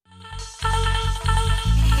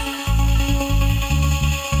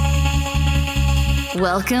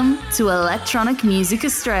Welcome to Electronic Music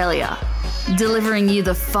Australia, delivering you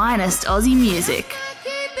the finest Aussie music,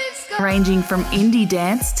 ranging from indie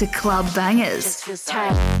dance to club bangers,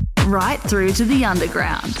 right through to the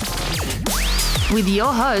underground. With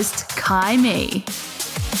your host, Kai Me.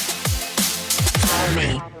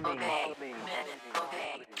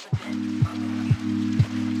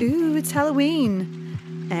 Ooh, it's Halloween,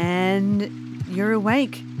 and you're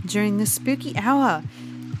awake during the spooky hour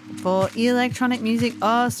for Electronic Music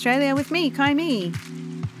Australia with me, Kai Me.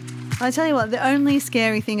 I tell you what, the only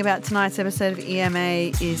scary thing about tonight's episode of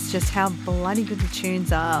EMA is just how bloody good the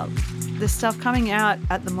tunes are. The stuff coming out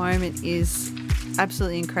at the moment is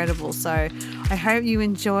absolutely incredible, so I hope you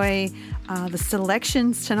enjoy the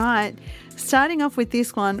selections tonight. Starting off with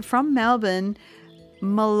this one from Melbourne,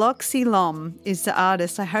 Maloxylom is the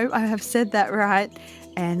artist. I hope I have said that right.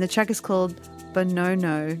 And the track is called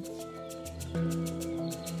Bonono.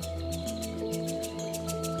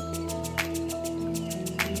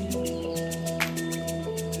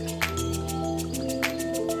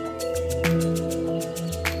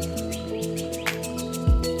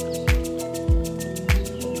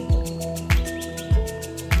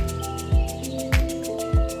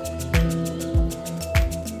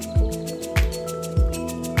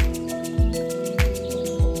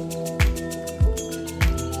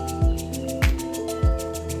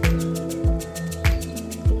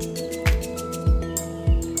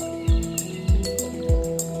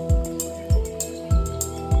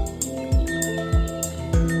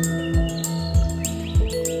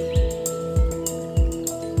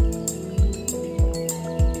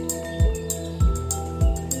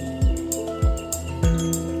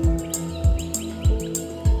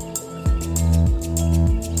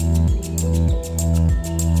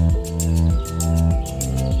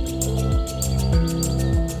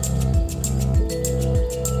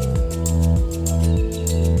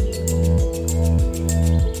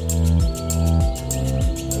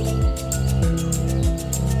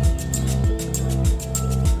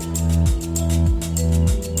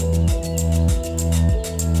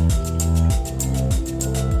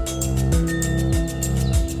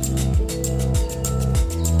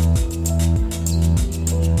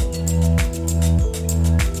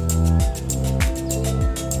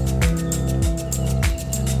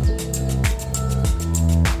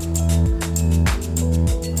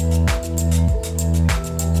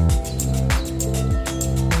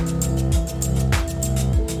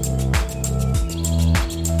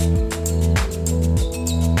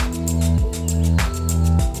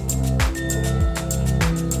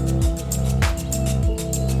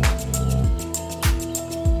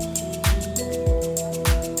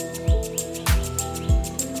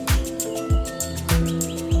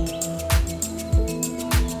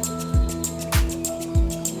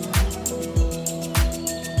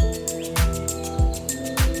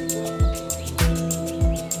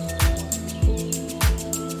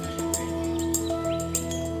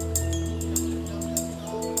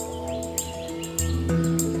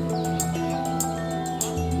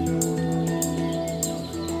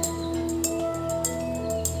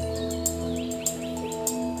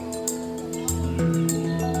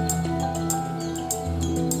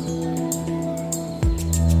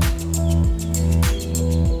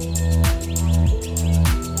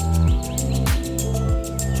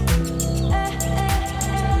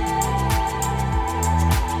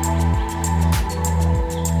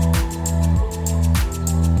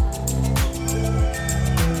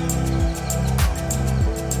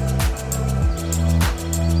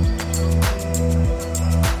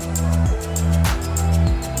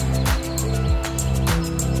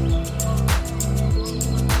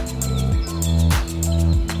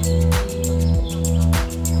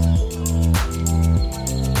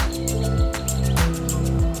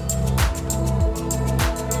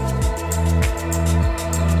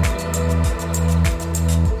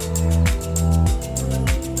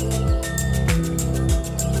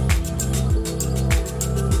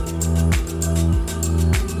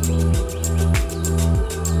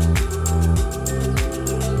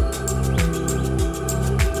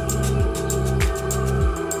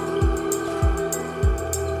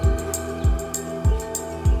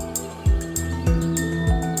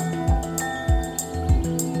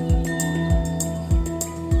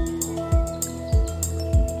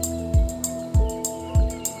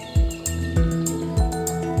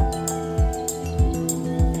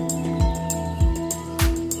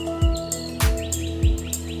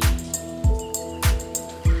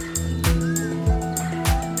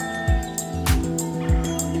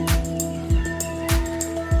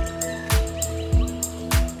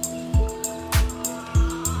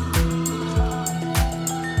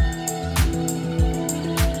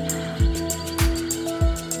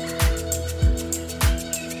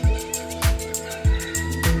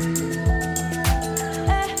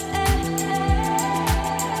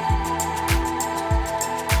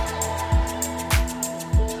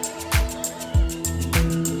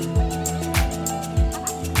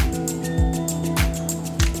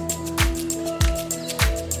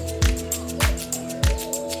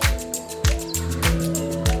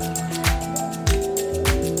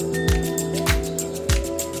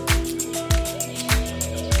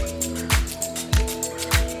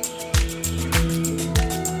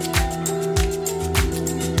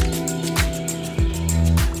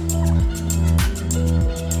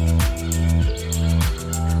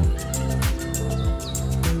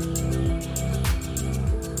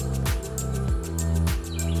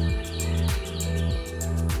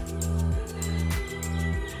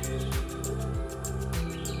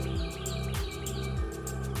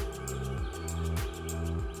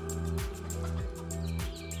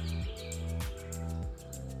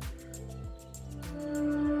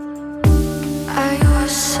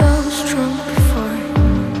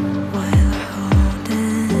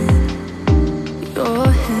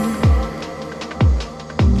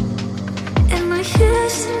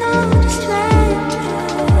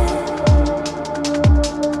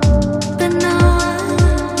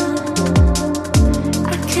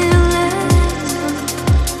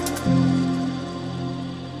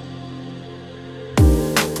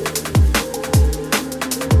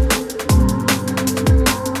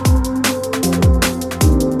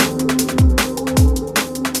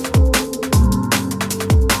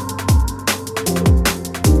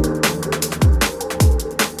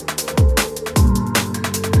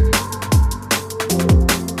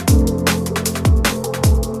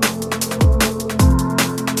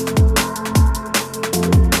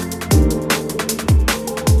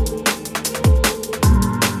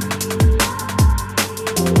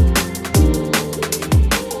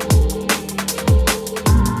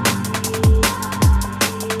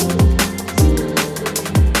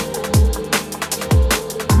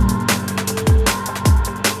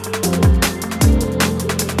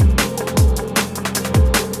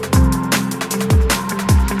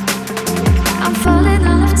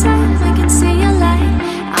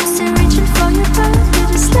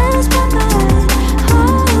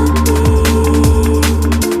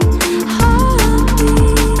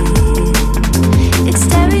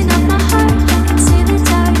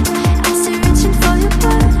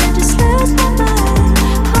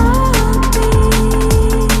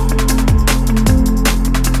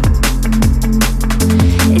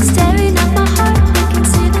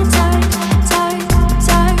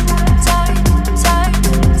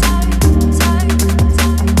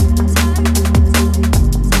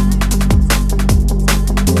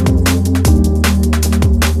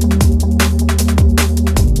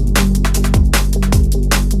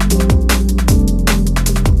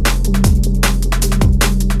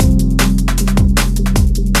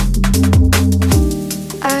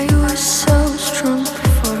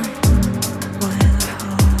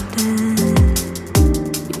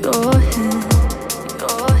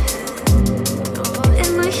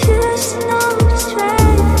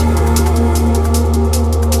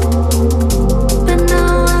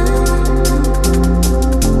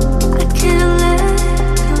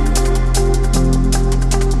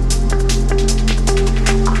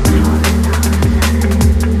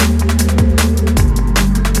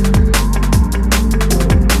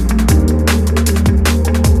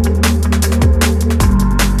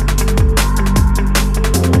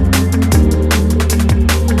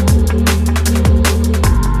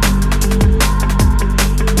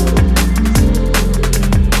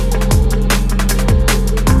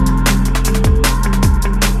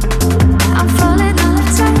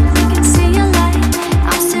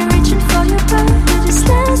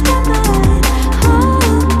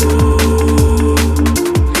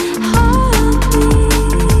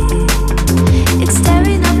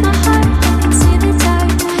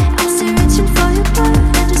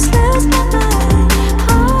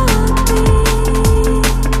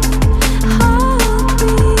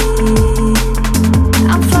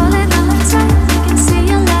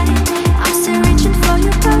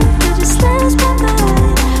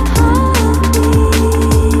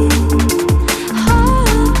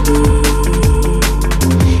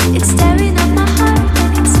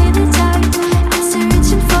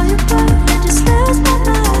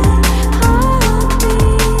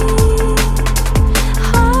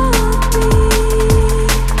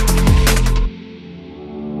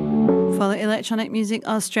 Follow Electronic Music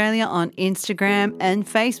Australia on Instagram and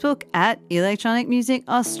Facebook at Electronic Music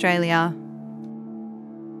Australia.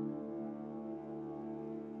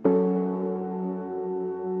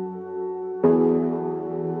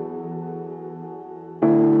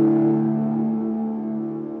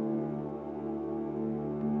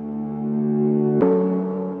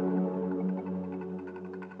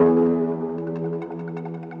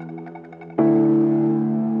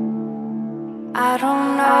 I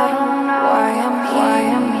don't know why I'm here.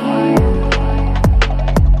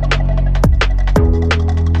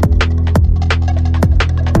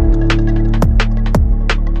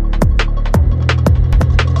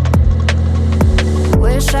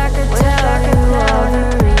 Wish I could tell you all the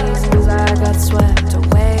reasons I got swept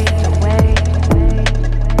away.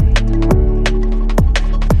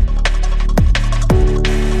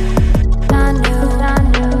 I knew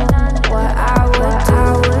what I would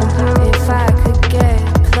do if I could get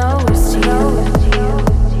close to you.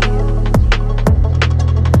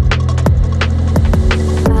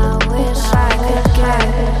 I wish I could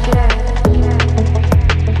get.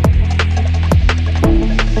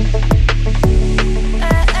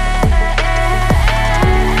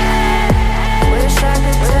 Wish I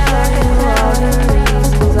could tell you all the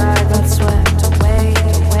reasons I got swept away.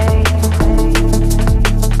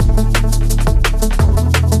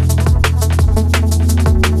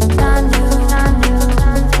 I knew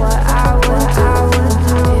what I would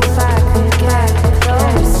do if I could get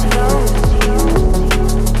close to you.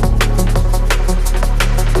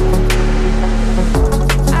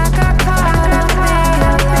 I got caught up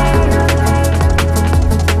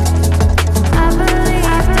I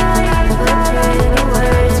believed all the pretty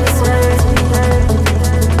words you said.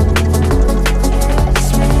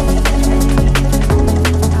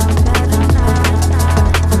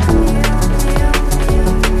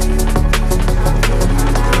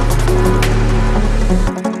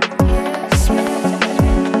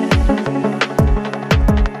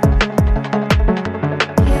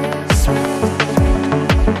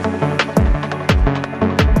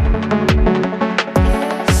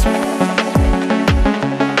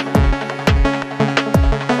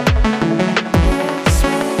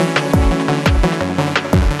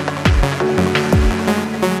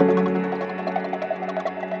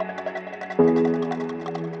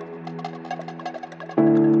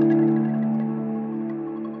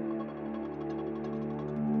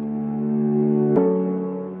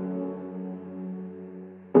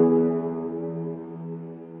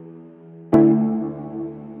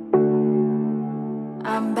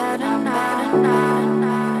 I'm better now.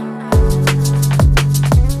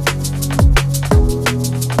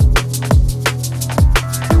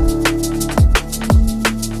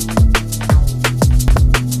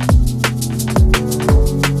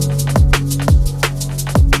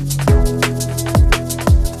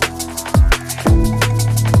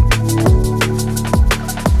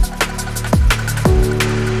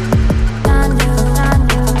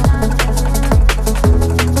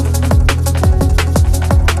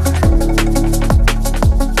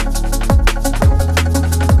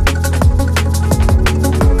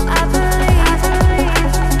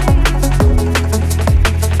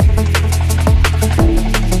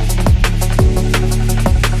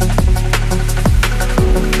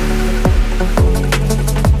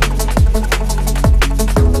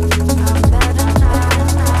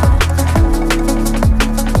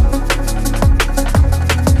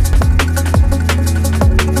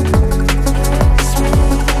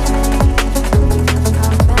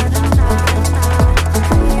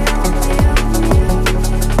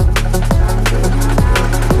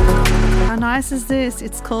 Is this?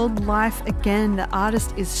 It's called Life Again. The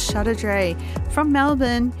artist is Shudder Dre from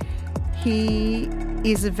Melbourne. He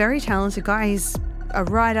is a very talented guy. He's a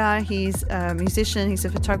writer, he's a musician, he's a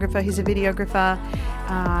photographer, he's a videographer.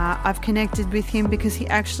 I've connected with him because he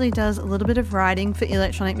actually does a little bit of writing for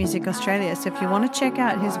Electronic Music Australia. So if you want to check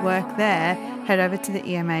out his work there, head over to the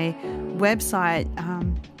EMA website.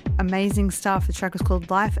 Amazing stuff. The track was called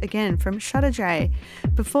Life Again from Shudder Dre.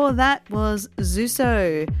 Before that was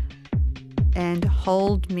Zuso and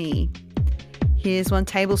Hold Me. Here's 1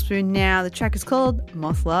 tablespoon now. The track is called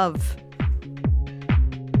Moth Love.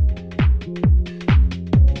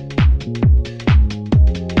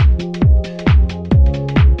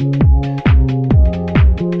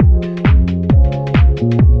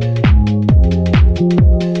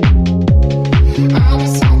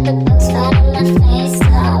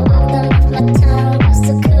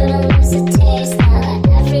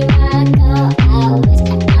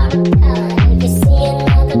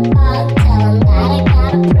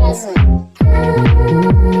 Present.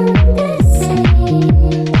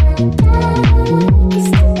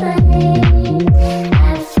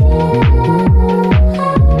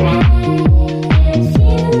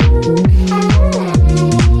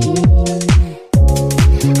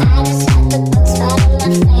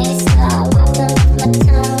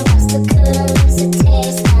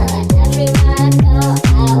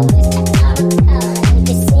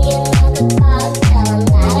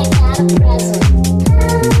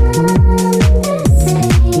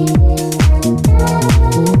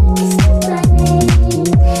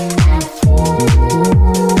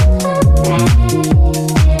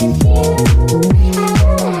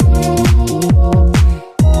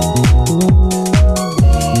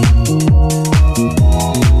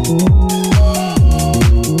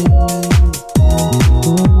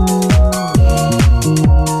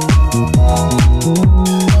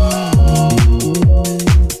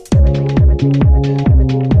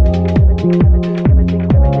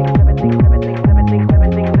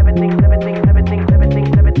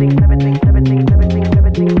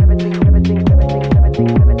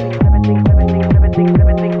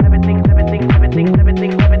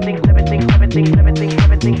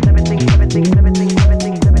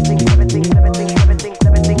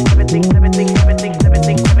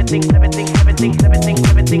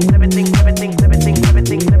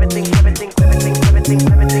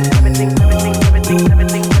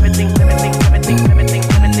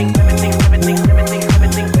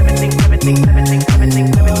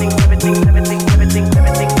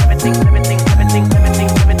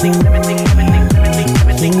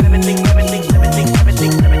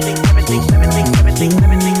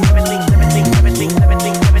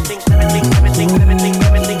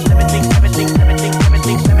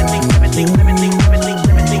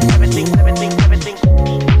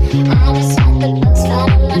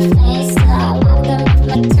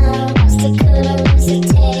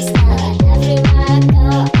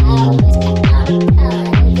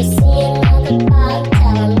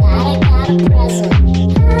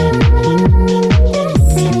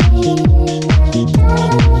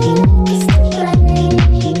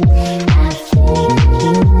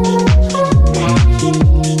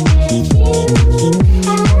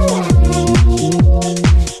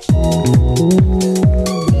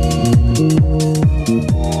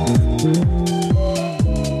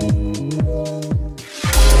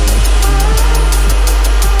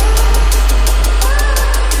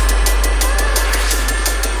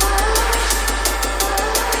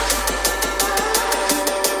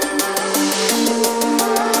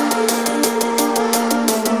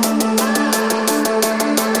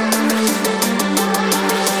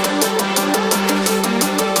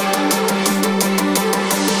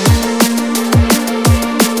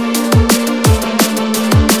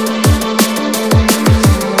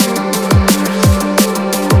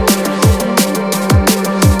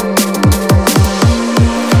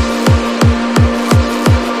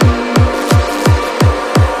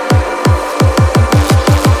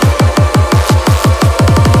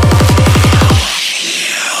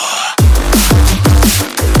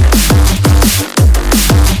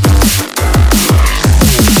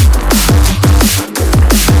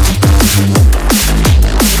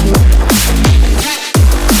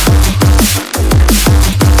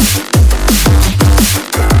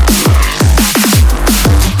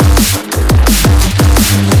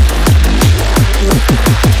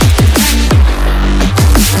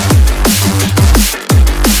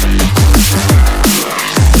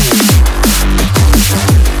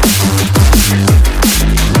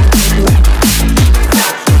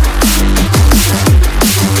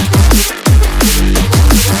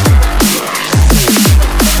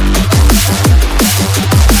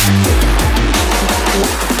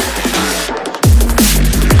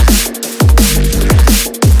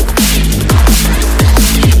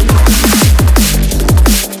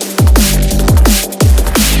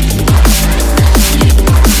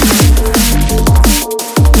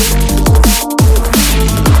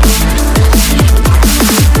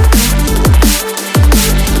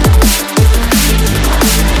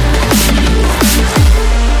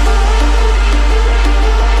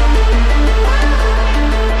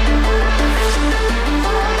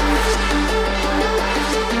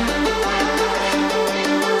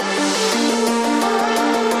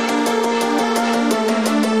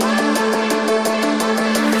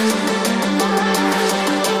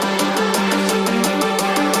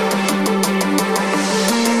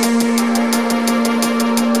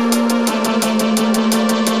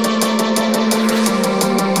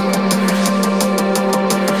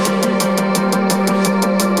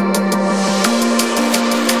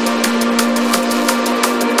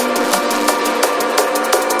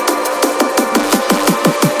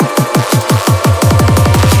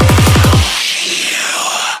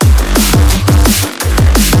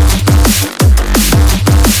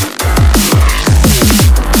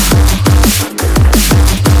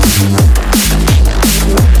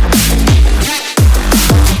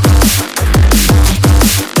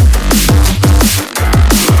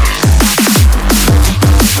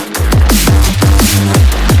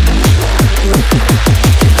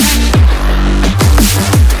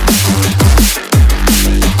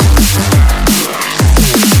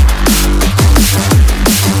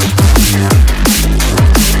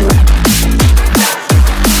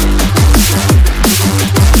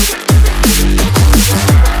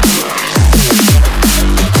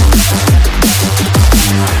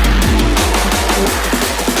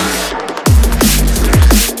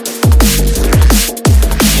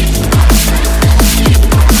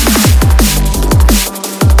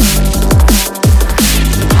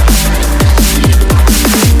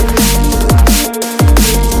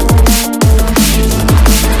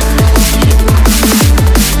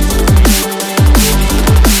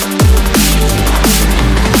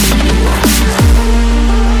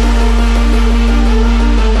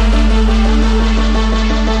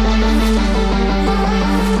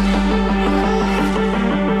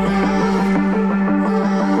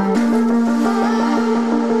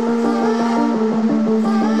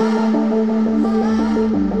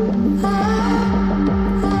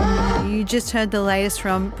 just heard the latest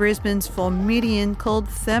from Brisbane's Formidien called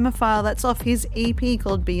Thermophile. That's off his EP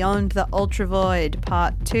called Beyond the Ultra Void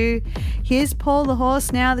Part 2. Here's Paul the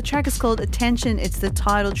Horse now. The track is called Attention. It's the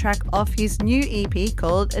title track off his new EP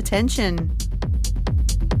called Attention.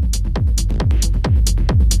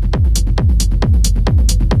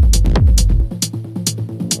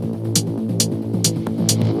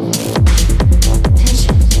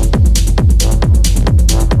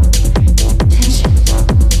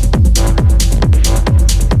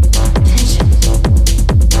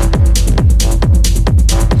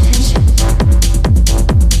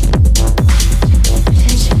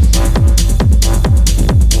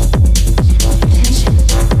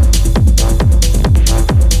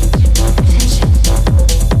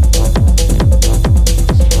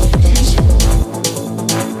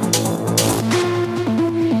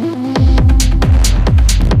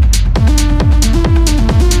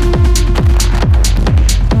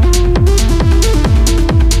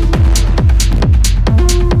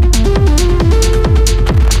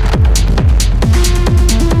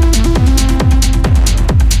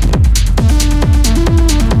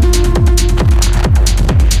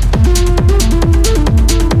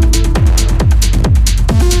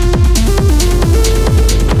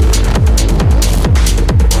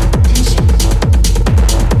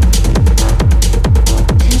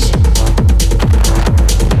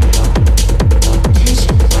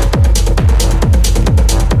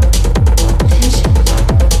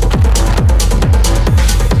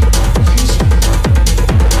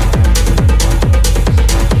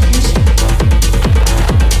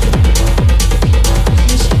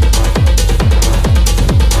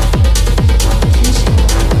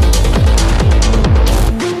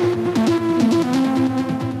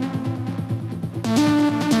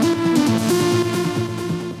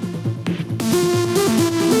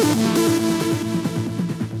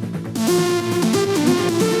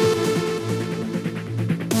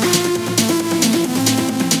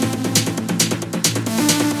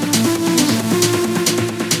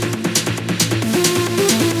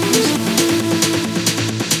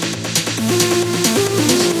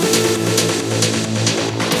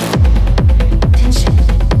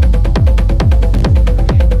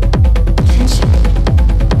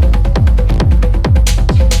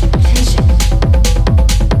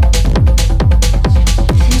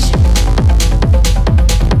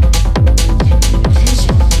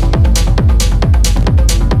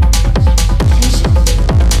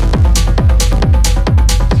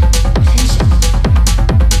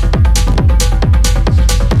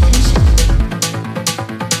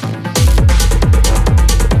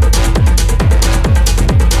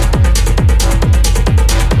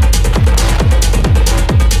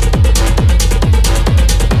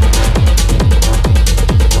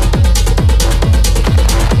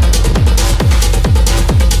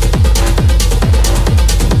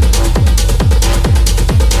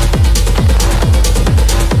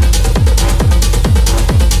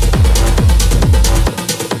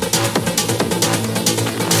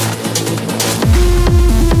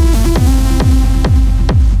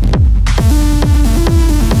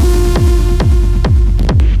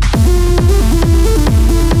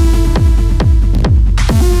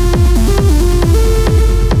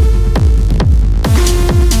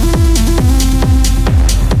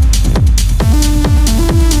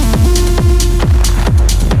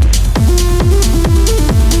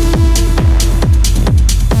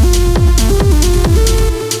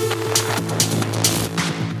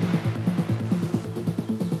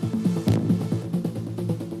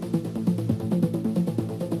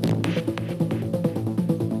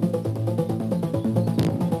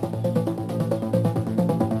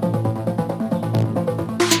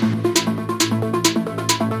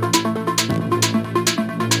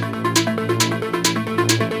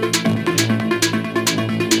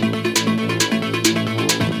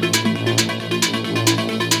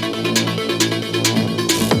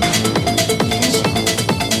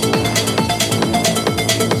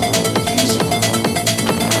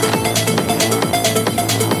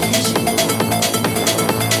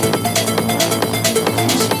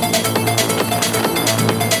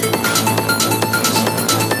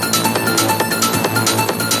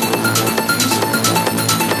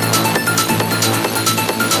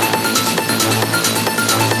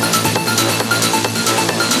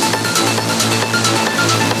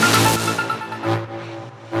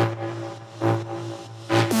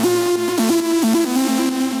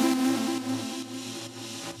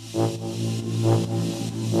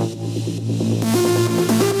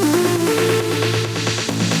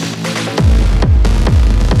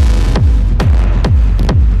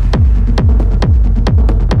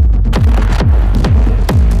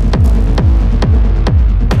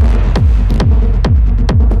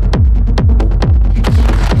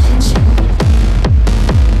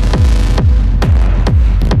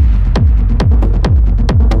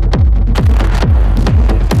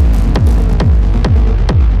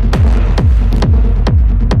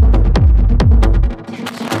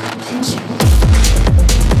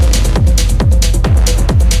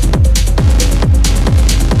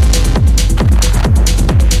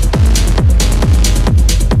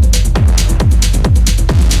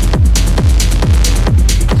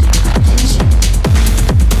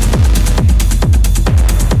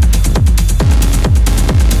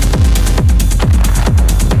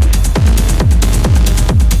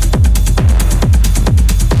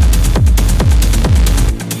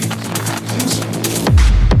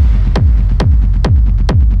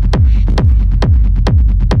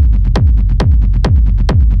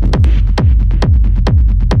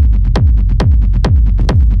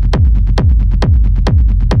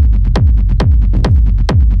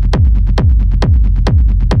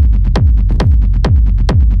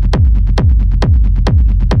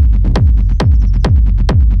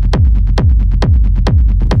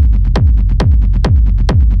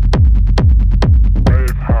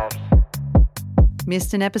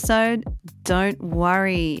 Missed an episode? Don't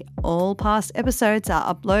worry. All past episodes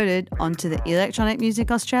are uploaded onto the Electronic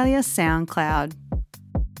Music Australia SoundCloud.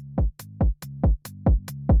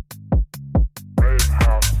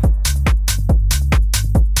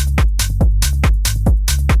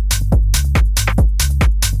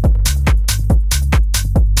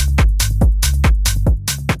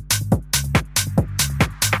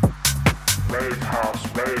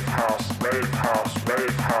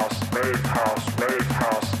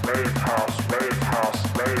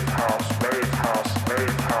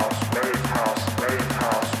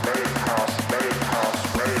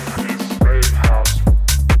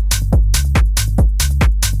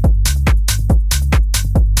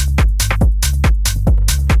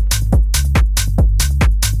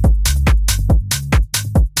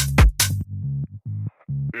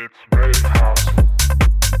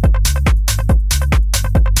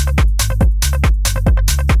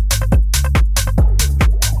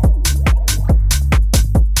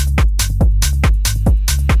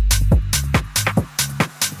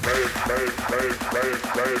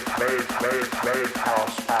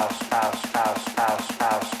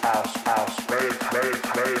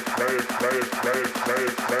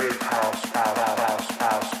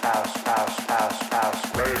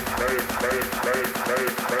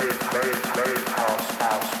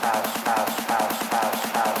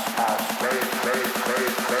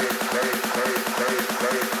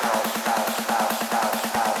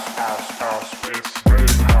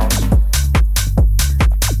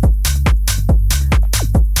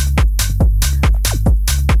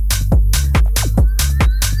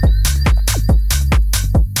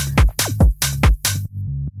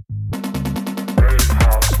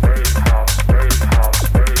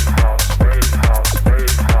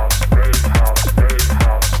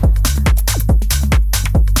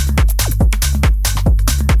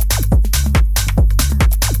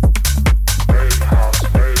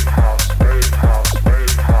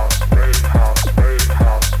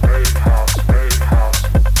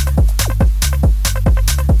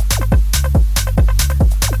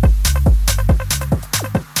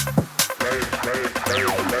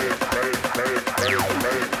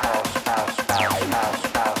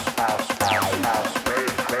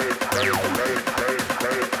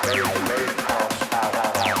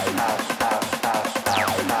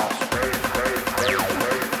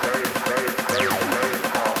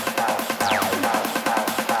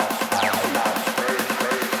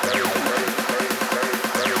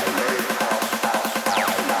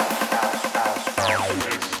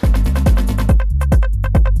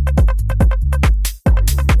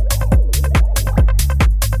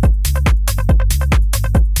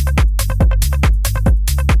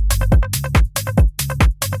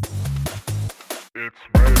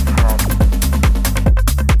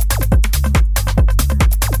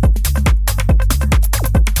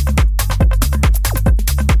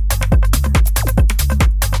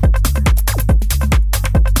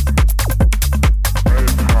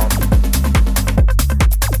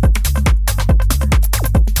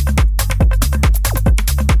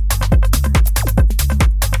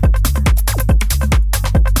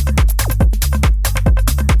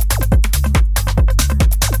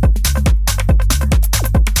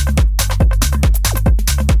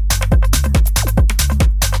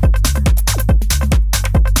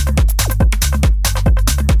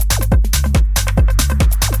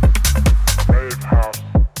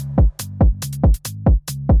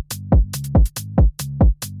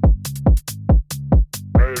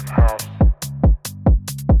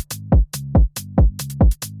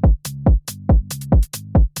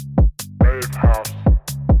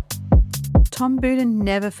 Tom Budin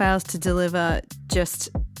never fails to deliver just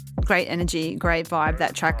great energy, great vibe.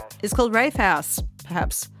 That track is called Rave House,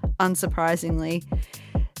 perhaps unsurprisingly.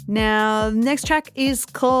 Now, the next track is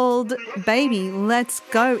called Baby, Let's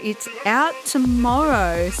Go. It's out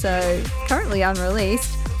tomorrow, so currently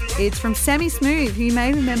unreleased. It's from Sammy Smooth, who you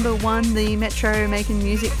may remember won the Metro Making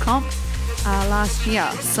Music comp last year.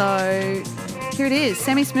 So here it is,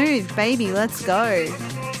 Sammy Smooth, Baby, Let's Go.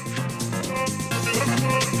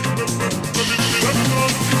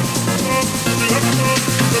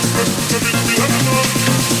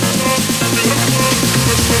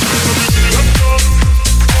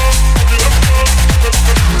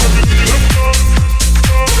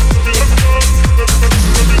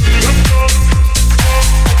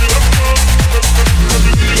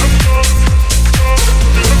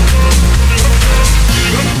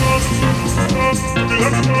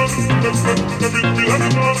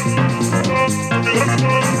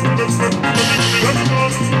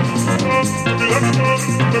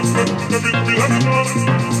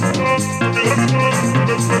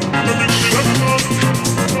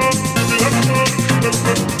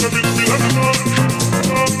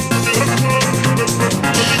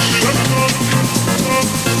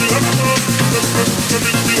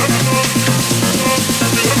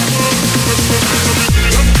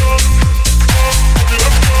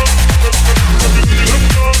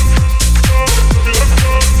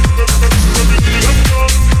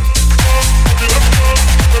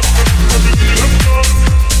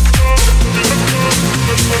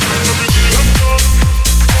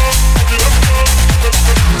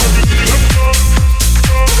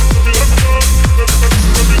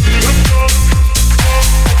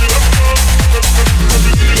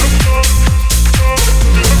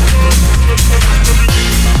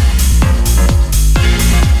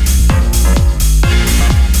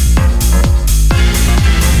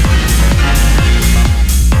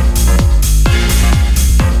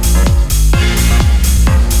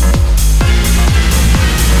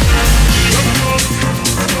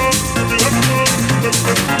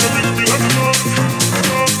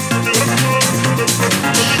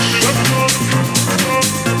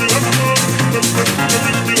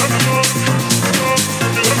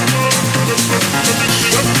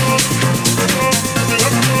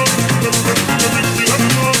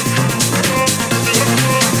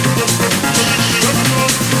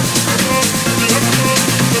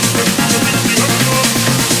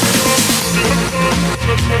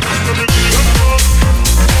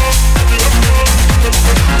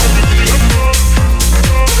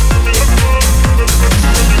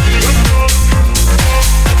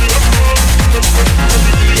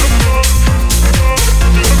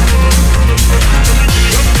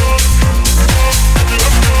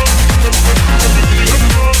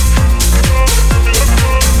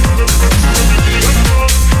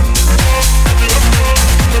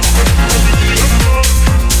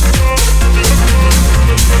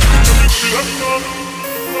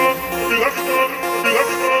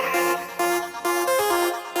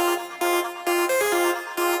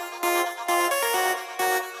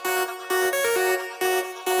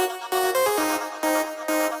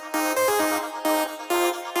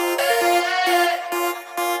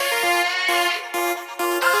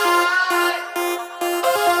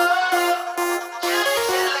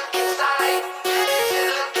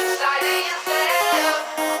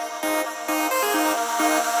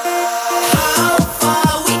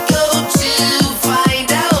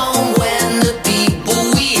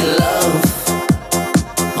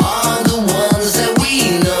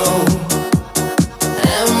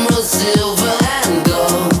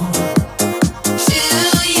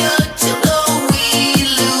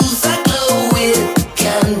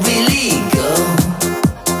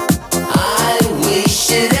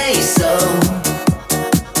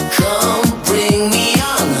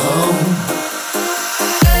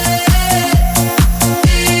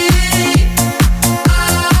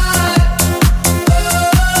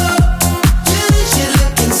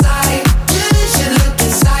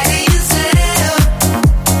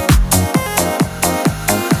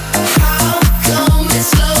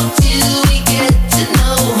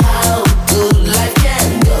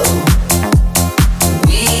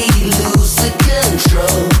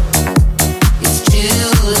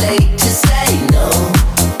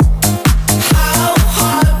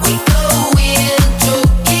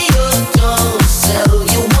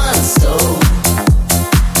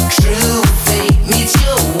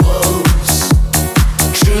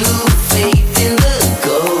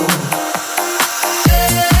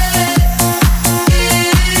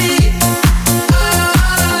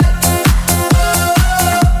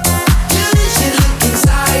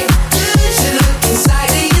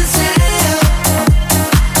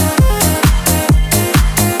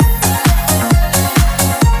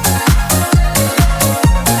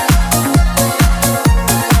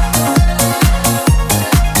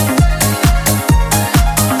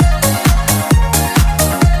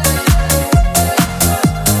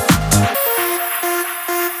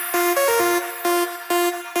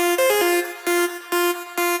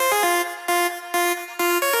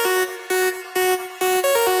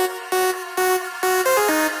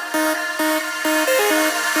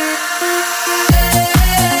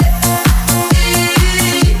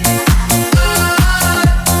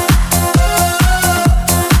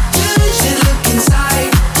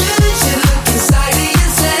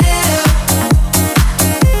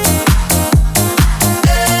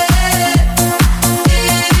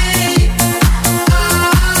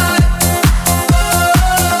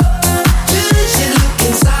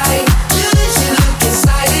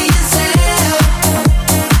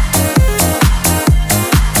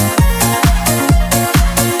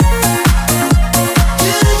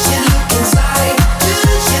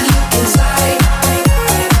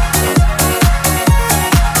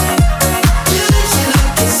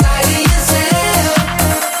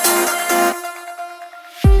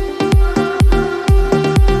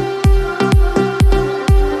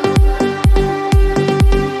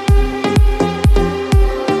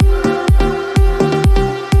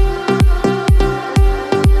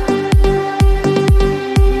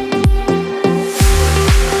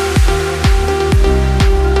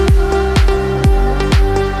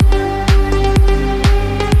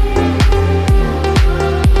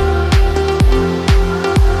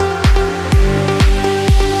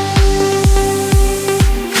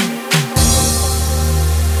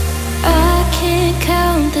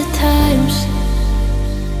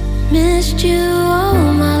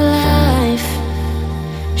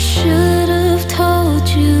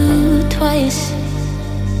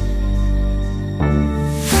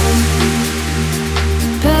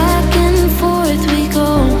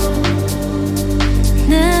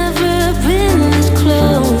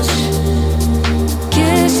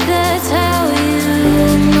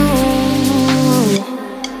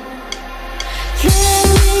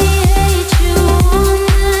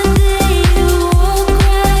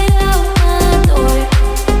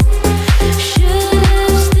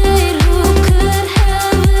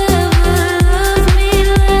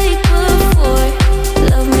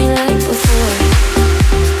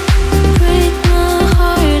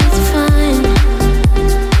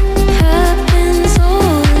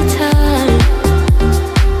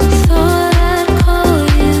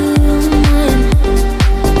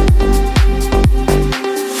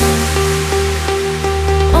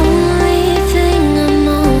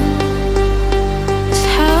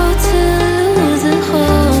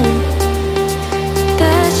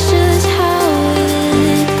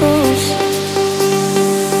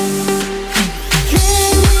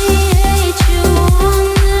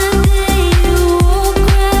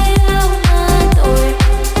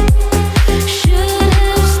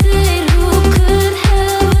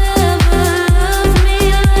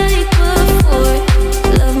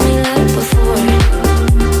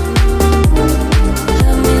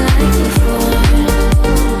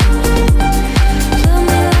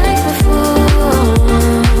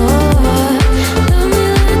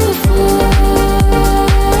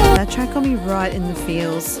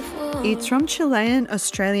 from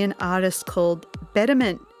Chilean-Australian artist called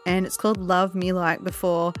Betterment, and it's called Love Me Like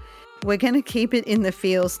Before. We're going to keep it in the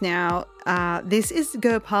feels now. This is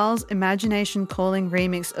Gopal's Imagination Calling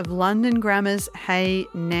remix of London Grammar's Hey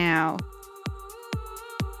Now.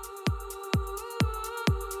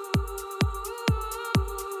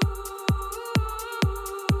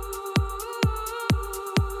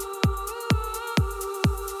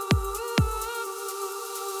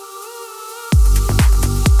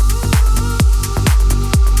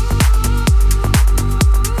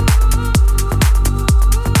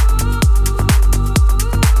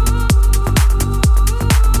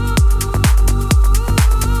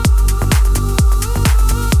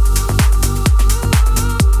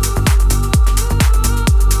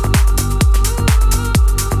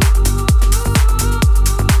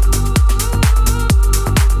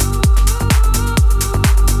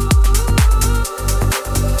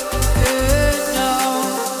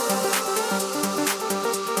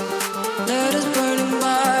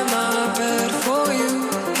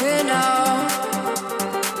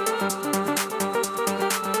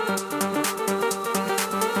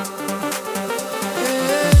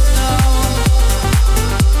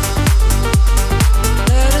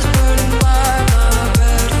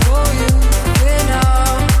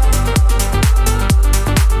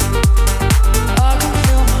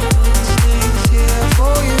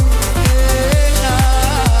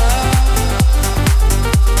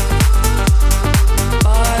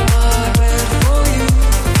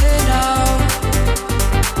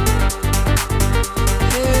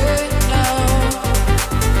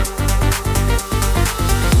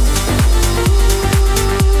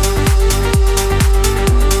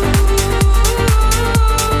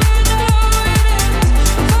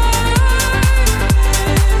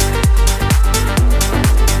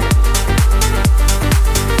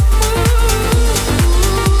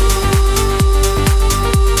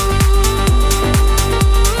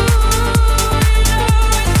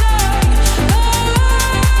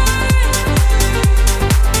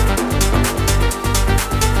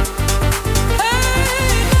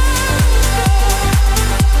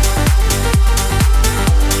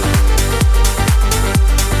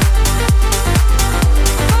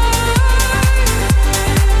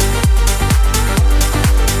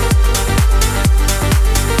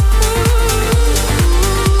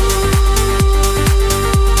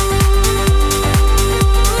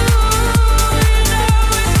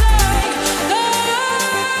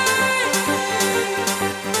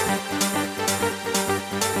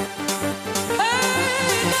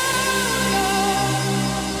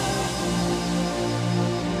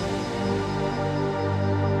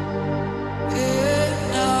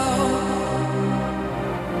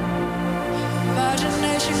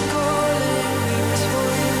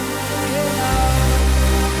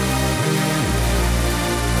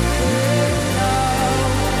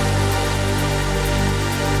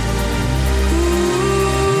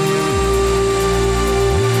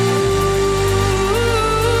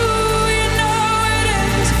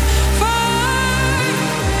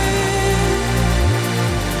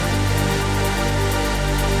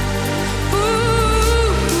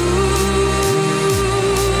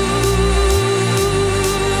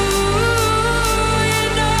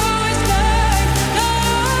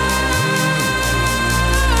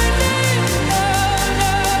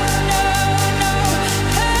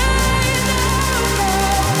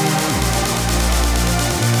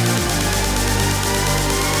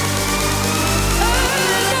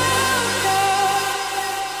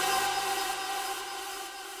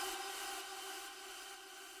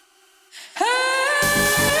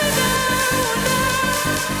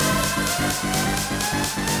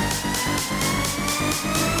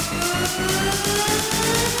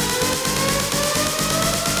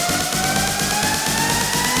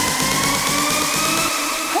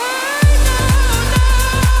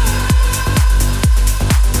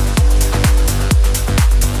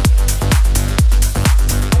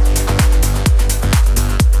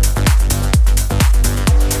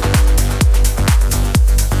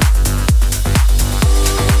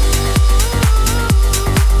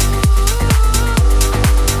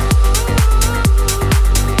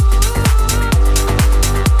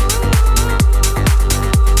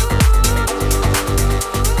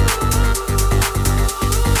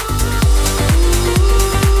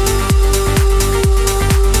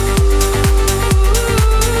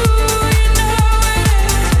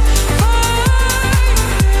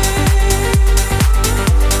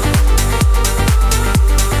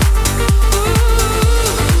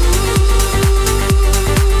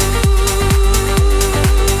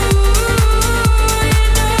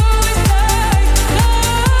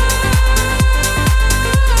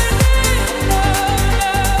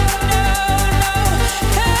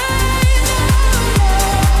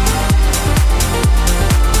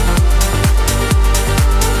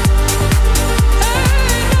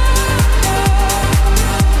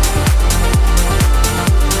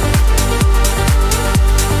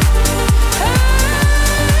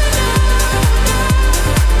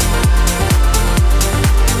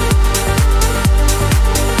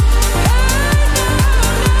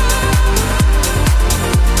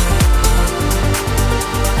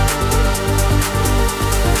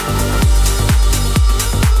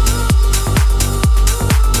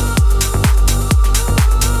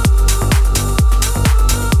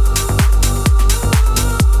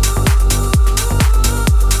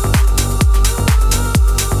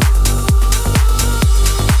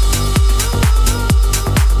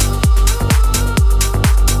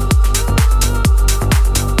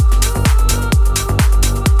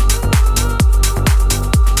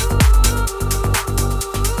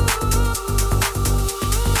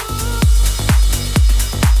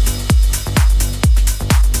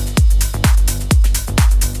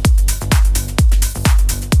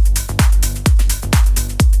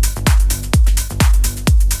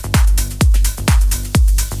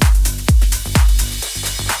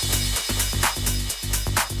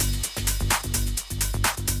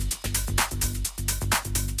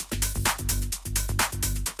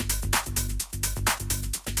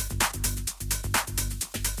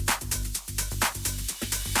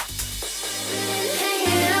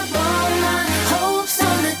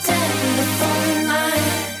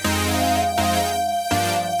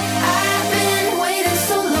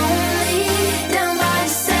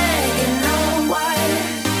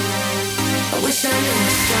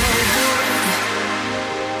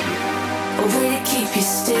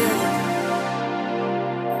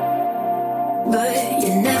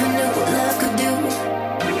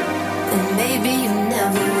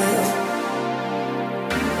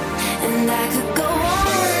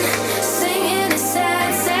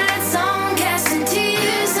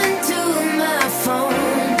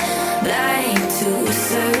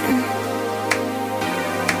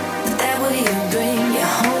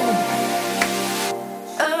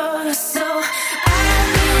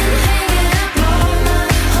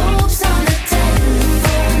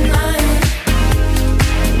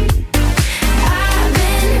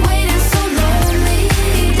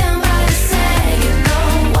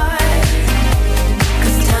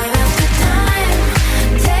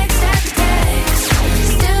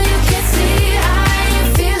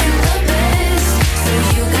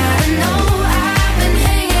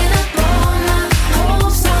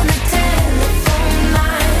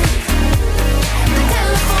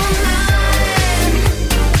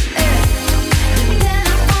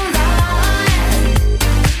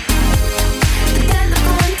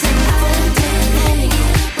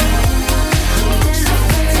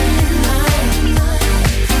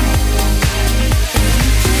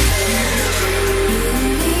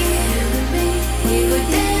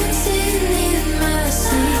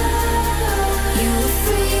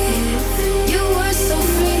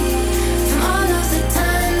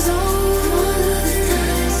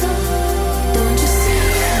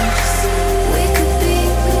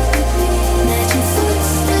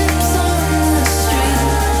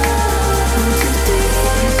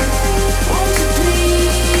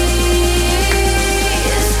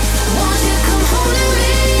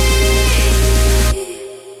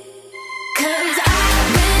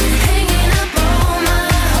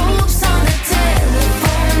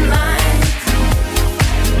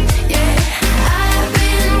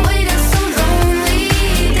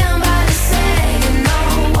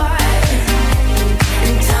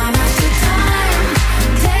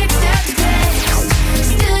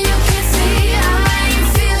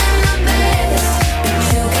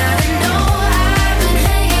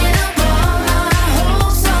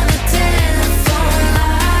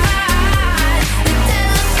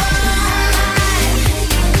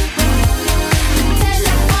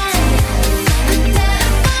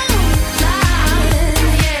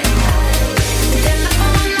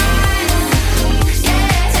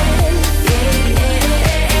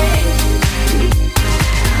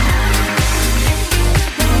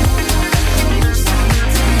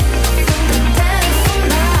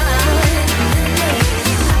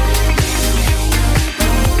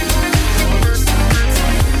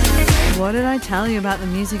 I tell you about the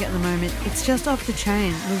music at the moment? It's just off the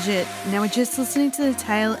chain, legit. Now we're just listening to the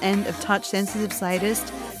tail end of Touch Sensitive's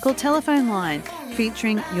latest, called Telephone Line,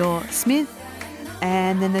 featuring Your Smith.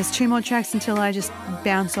 And then there's 2 more tracks until I just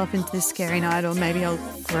bounce off into this scary night, or maybe I'll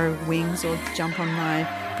grow wings or jump on my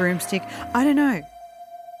broomstick. I don't know.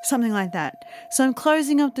 Something like that. So I'm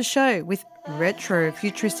closing up the show with retro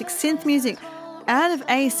futuristic synth music out of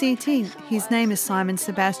ACT. His name is Simon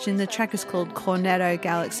Sebastian. The track is called Cornetto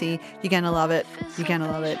Galaxy. You're going to love it. You're going to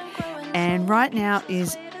love it. And right now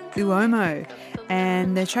is Uomo.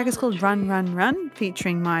 And the track is called Run, Run, Run,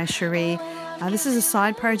 featuring Maya Cherie. This is a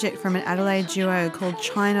side project from an Adelaide duo called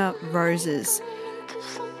China Roses.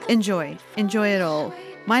 Enjoy. Enjoy it all.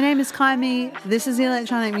 My name is Kaimi. This is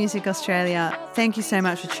Electronic Music Australia. Thank you so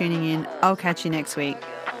much for tuning in. I'll catch you next week.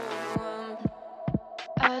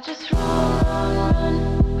 I just run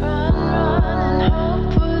and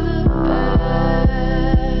hope for the best.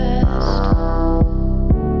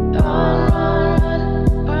 Run,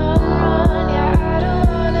 yeah, I don't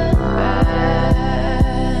wanna rest.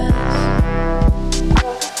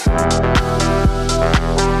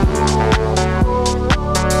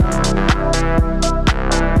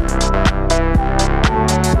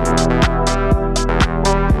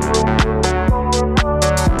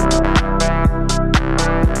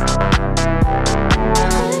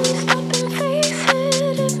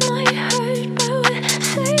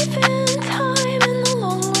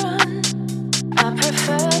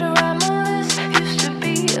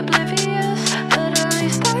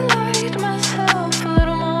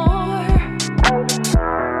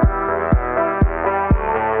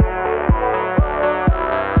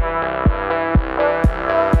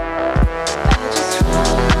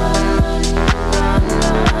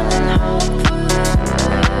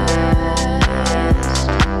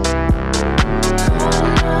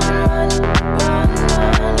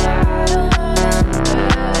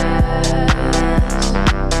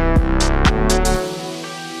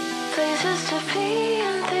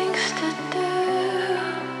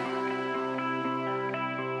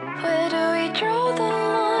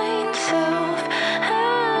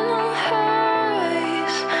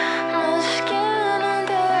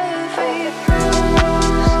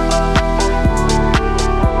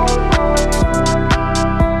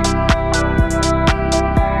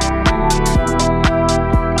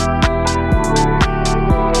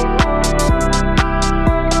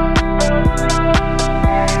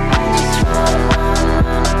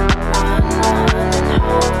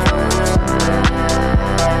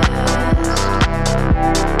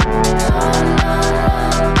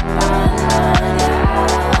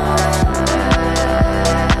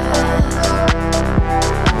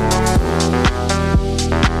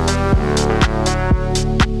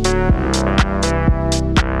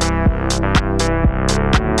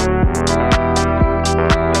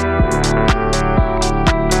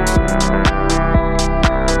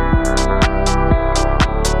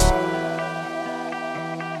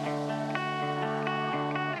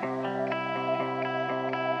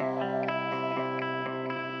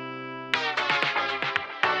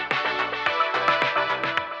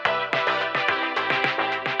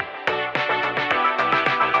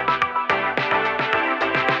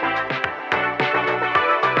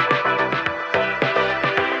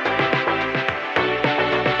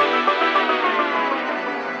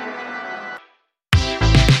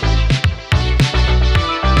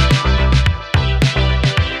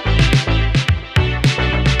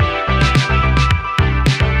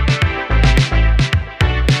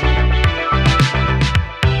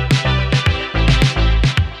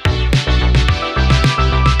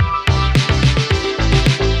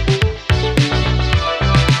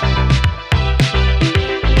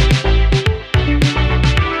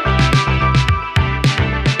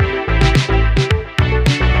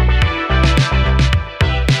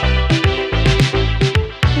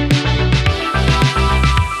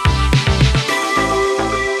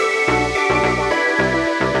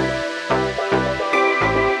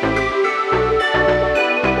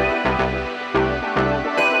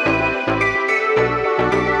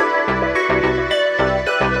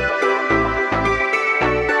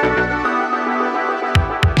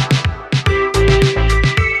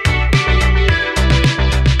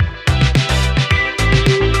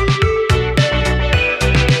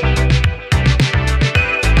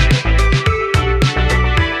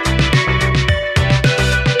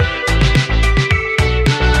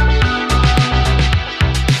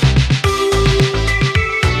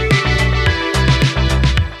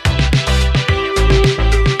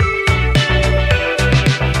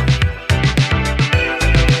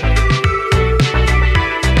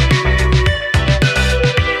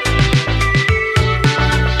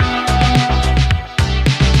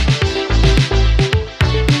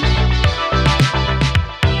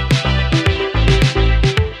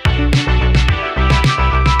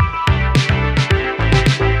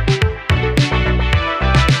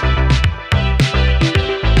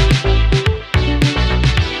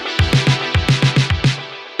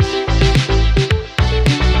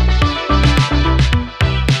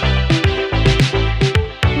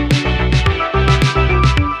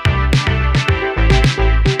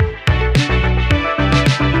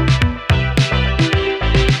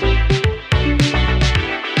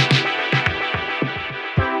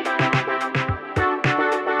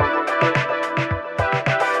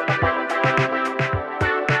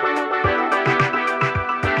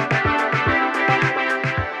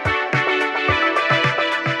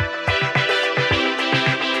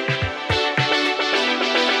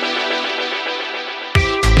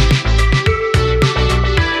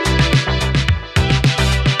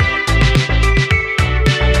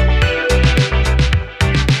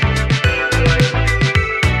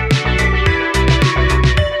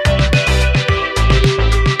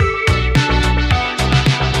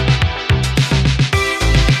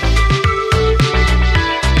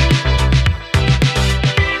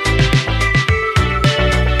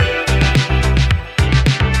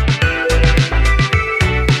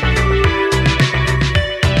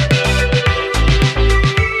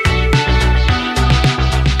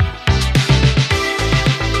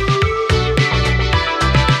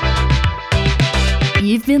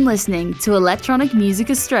 listening to Electronic Music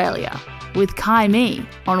Australia with Kai Me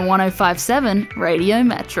on 105.7 Radio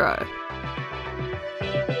Metro.